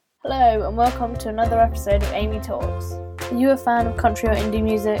Hello and welcome to another episode of Amy Talks. Are you a fan of country or indie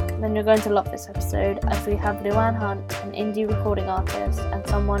music? Then you're going to love this episode as we have Luanne Hunt, an indie recording artist and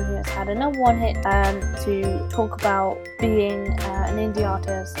someone who has had a number one hit to talk about being an indie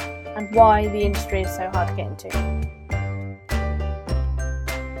artist and why the industry is so hard to get into.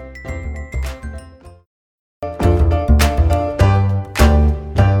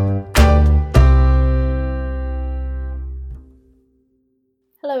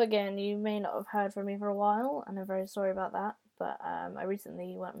 Hello again, you may not have heard from me for a while, and I'm very sorry about that, but I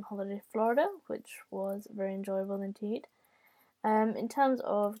recently went on holiday to Florida, which was very enjoyable indeed. In terms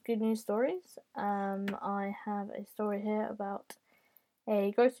of good news stories, I have a story here about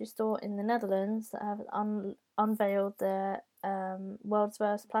a grocery store in the Netherlands that have unveiled their world's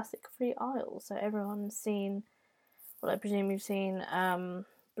first plastic-free aisle. So everyone's seen, well, I presume you've seen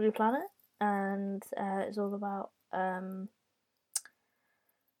Blue Planet, and it's all about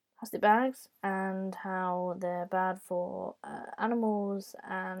plastic bags and how they're bad for animals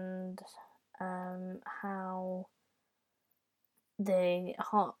and how they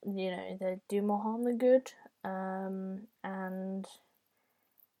do more harm than good. And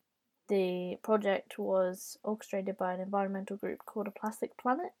the project was orchestrated by an environmental group called A Plastic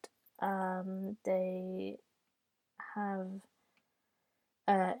Planet.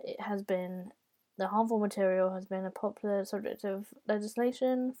 The harmful material has been a popular subject of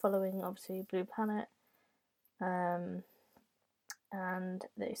legislation following, obviously, Blue Planet. And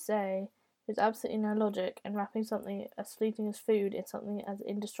they say there's absolutely no logic in wrapping something as fleeting as food in something as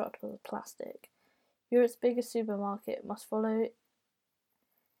indestructible as plastic. Europe's biggest supermarket must follow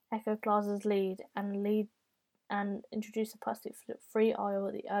Ecoplaza's lead and introduce a plastic-free aisle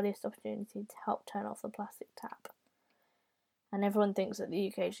at the earliest opportunity to help turn off the plastic tap. And everyone thinks that the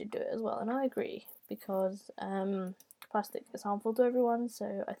UK should do it as well, and I agree, because plastic is harmful to everyone,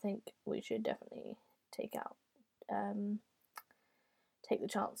 so I think we should definitely take the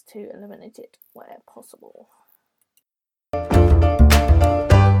chance to eliminate it where possible.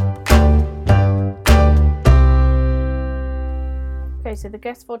 Okay, so the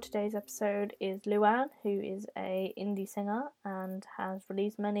guest for today's episode is Luanne, who is a indie singer and has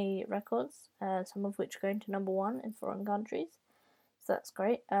released many records, some of which are going to number one in foreign countries. So that's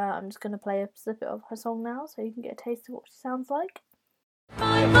great. I'm just going to play a snippet of her song now so you can get a taste of what she sounds like.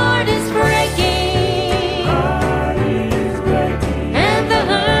 My heart is breaking, and the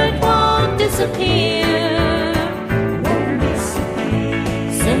hurt won't disappear.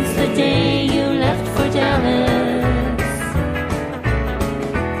 Since the day you left for Dallas,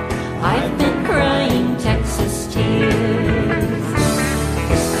 I've been crying Texas tears.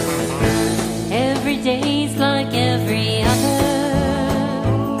 Every day's like every other.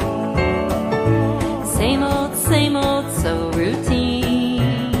 Same old, so routine.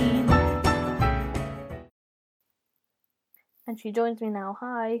 And she joins me now.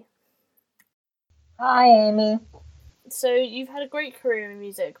 Hi. Hi, Amy. So you've had a great career in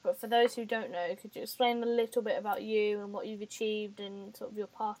music, but for those who don't know, could you explain a little bit about you and what you've achieved and sort of your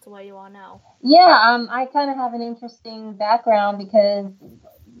path to where you are now? Yeah, I kind of have an interesting background because,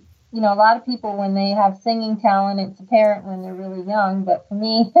 a lot of people, when they have singing talent, it's apparent when they're really young. But for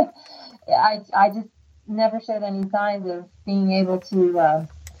me, I just never showed any signs of being able to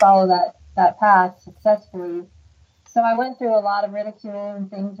follow that path successfully. So I went through a lot of ridicule and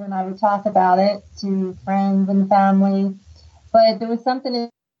things when I would talk about it to friends and family. But there was something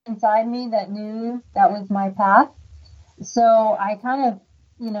inside me that knew that was my path. So I kind of,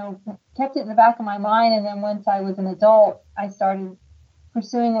 kept it in the back of my mind. And then once I was an adult, I started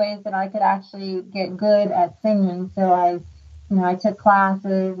pursuing ways that I could actually get good at singing. So I took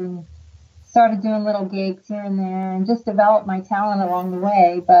classes and started doing little gigs here and there and just developed my talent along the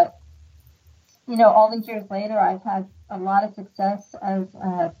way. But, all these years later, I've had a lot of success as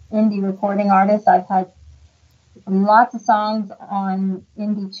an indie recording artist. I've had lots of songs on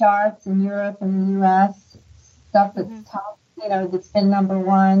indie charts in Europe and the US, stuff that's top, that's been number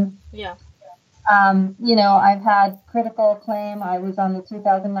one. Yeah. I've had critical acclaim. I was on the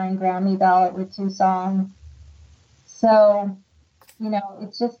 2009 Grammy ballot with 2 songs. So,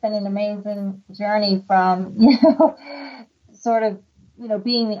 it's just been an amazing journey from, sort of,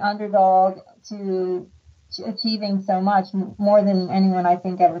 being the underdog to achieving so much, more than anyone I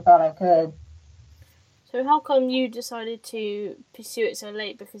think ever thought I could. So how come you decided to pursue it so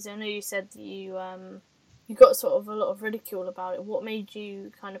late? Because I know you said that you got sort of a lot of ridicule about it. What made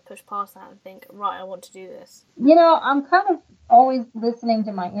you kind of push past that and think, right, I want to do this? I'm kind of always listening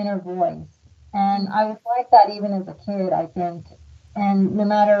to my inner voice. And I was like that even as a kid, I think. And no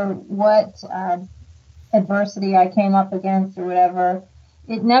matter what adversity I came up against or whatever,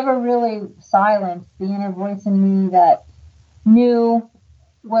 it never really silenced the inner voice in me that knew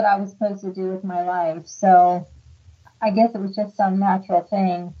what I was supposed to do with my life. So I guess it was just some natural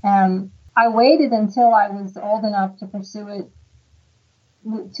thing. I waited until I was old enough to pursue it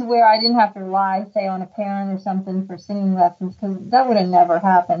to where I didn't have to rely, say, on a parent or something for singing lessons, because that would have never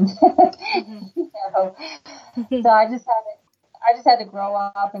happened. You know? So I just had to grow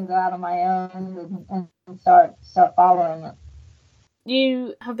up and go out on my own and start following it.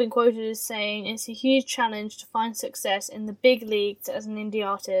 You have been quoted as saying, "It's a huge challenge to find success in the big leagues as an indie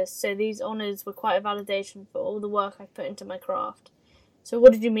artist, so these honours were quite a validation for all the work I put into my craft." So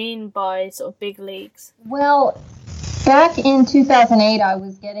what did you mean by sort of big leagues? Well, back in 2008, I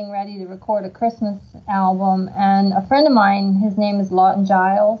was getting ready to record a Christmas album, and a friend of mine, his name is Lawton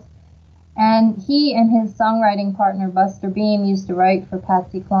Giles, and he and his songwriting partner, Buster Beam, used to write for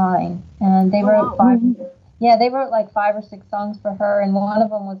Patsy Cline, and they wrote they wrote like 5 or 6 songs for her, and one of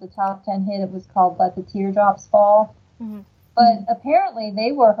them was a top 10 hit. It was called Let the Teardrops Fall. Mm-hmm. But apparently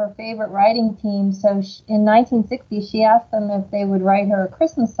they were her favorite writing team, so in 1960 she asked them if they would write her a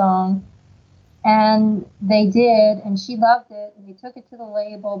Christmas song, and they did, and she loved it, and they took it to the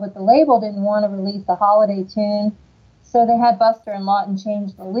label, but the label didn't want to release a holiday tune, so they had Buster and Lawton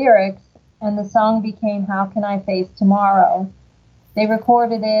change the lyrics, and the song became How Can I Face Tomorrow. They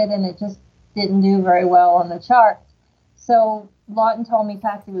recorded it, and it just didn't do very well on the charts. So Lawton told me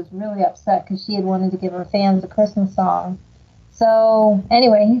Patsy was really upset because she had wanted to give her fans a Christmas song. So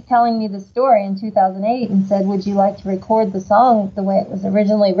anyway, he's telling me the story in 2008 and said, "Would you like to record the song the way it was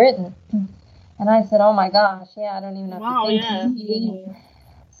originally written?" And I said, "Oh my gosh, yeah, I don't even have to think." Yeah.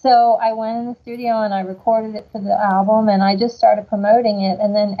 So I went in the studio and I recorded it for the album, and I just started promoting it.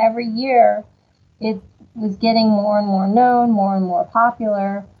 And then every year it was getting more and more known, more and more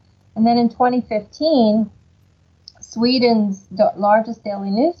popular. And then in 2015, Sweden's largest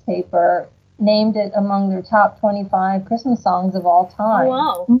daily newspaper named it among their top 25 Christmas songs of all time.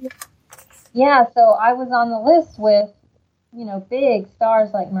 Wow. Yeah, so I was on the list with, you know, big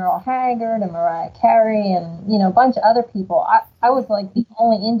stars like Merle Haggard and Mariah Carey and, you know, a bunch of other people. I was like the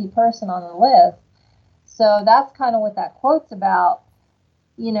only indie person on the list. So that's kind of what that quote's about,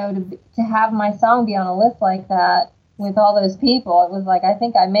 you know, to have my song be on a list like that with all those people. It was like, I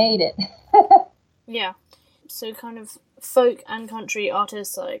think I made it. Yeah. So kind of folk and country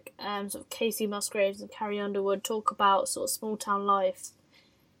artists like sort of Casey Musgraves and Carrie Underwood talk about sort of small town life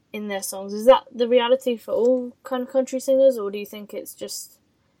in their songs. Is that the reality for all kind of country singers, or do you think it's just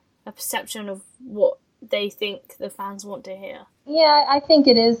a perception of what they think the fans want to hear? Yeah, I think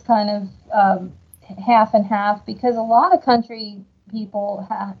it is kind of half and half, because a lot of country people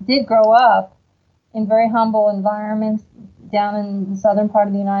did grow up in very humble environments down in the southern part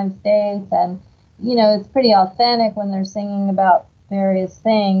of the United States, and you know, it's pretty authentic when they're singing about various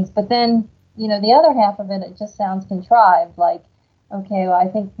things. But then, you know, the other half of it, it just sounds contrived. Like, okay, well, I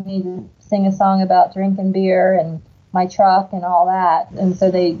think we need to sing a song about drinking beer and my truck and all that. And so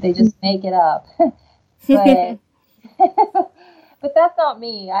they just make it up. But that's not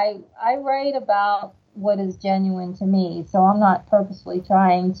me. I write about what is genuine to me. So I'm not purposely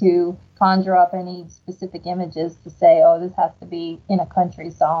trying to conjure up any specific images to say, oh, this has to be in a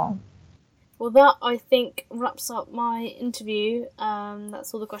country song. Well, that, I think, wraps up my interview.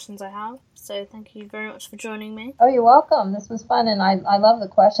 That's all the questions I have. So thank you very much for joining me. Oh, you're welcome. This was fun, and I love the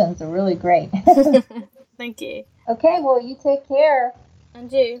questions. They're really great. Thank you. Okay, well, you take care.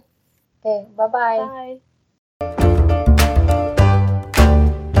 And you. Okay, bye-bye. Bye.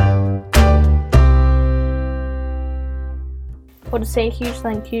 I want to say a huge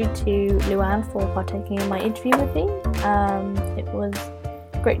thank you to Luanne for partaking in my interview with me. It was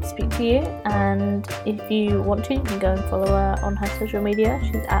great to speak to you, and if you want to, you can go and follow her on her social media.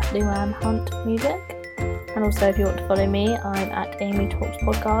 She's at Luanne Hunt Music, and also if you want to follow me, I'm at Amy Talks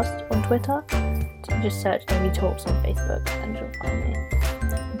Podcast on Twitter. Just search Amy Talks on Facebook and you'll find me.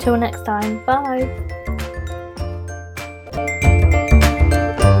 Until next time, bye.